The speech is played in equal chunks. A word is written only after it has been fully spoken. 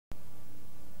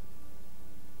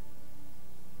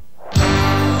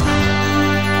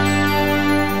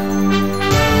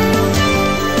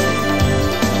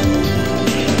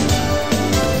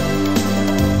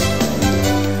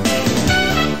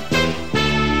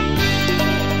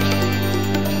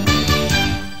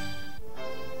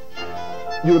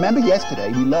You remember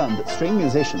yesterday we learned that string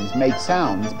musicians make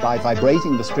sounds by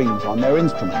vibrating the strings on their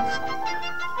instruments.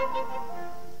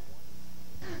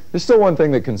 There's still one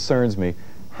thing that concerns me.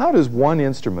 How does one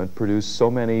instrument produce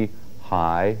so many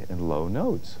high and low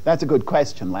notes? That's a good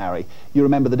question, Larry. You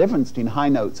remember the difference between high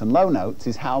notes and low notes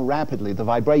is how rapidly the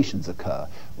vibrations occur.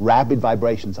 Rapid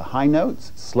vibrations are high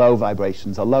notes, slow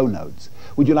vibrations are low notes.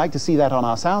 Would you like to see that on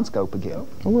our soundscope again?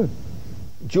 I would.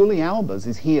 Julie Albers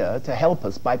is here to help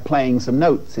us by playing some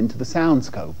notes into the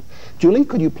soundscope. Julie,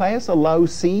 could you play us a low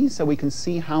C so we can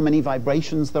see how many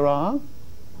vibrations there are?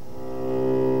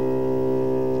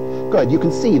 Good, you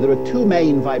can see there are two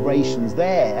main vibrations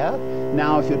there.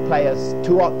 Now if you'd play us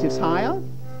 2 octaves higher.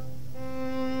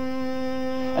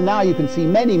 And now you can see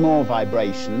many more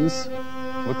vibrations.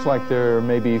 Looks like there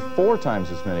may be 4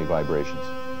 times as many vibrations.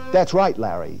 That's right,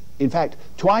 Larry. In fact,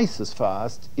 twice as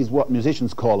fast is what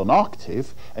musicians call an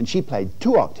octave, and she played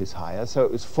 2 octaves higher, so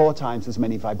it was 4 times as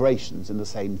many vibrations in the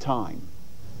same time.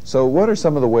 So what are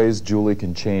some of the ways Julie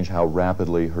can change how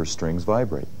rapidly her strings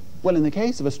vibrate? Well, in the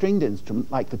case of a stringed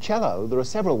instrument like the cello, there are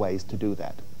several ways to do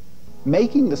that.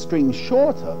 Making the string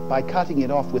shorter by cutting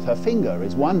it off with her finger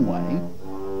is one way.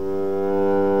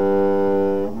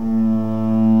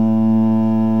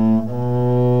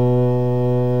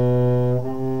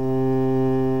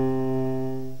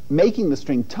 Making the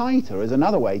string tighter is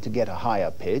another way to get a higher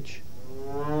pitch.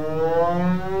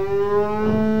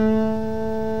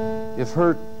 If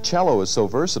her cello is so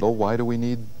versatile, why do we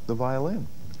need the violin?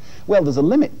 Well, there's a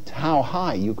limit to how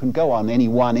high you can go on any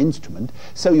one instrument,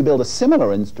 so you build a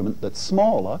similar instrument that's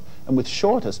smaller, and with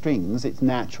shorter strings, it's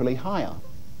naturally higher.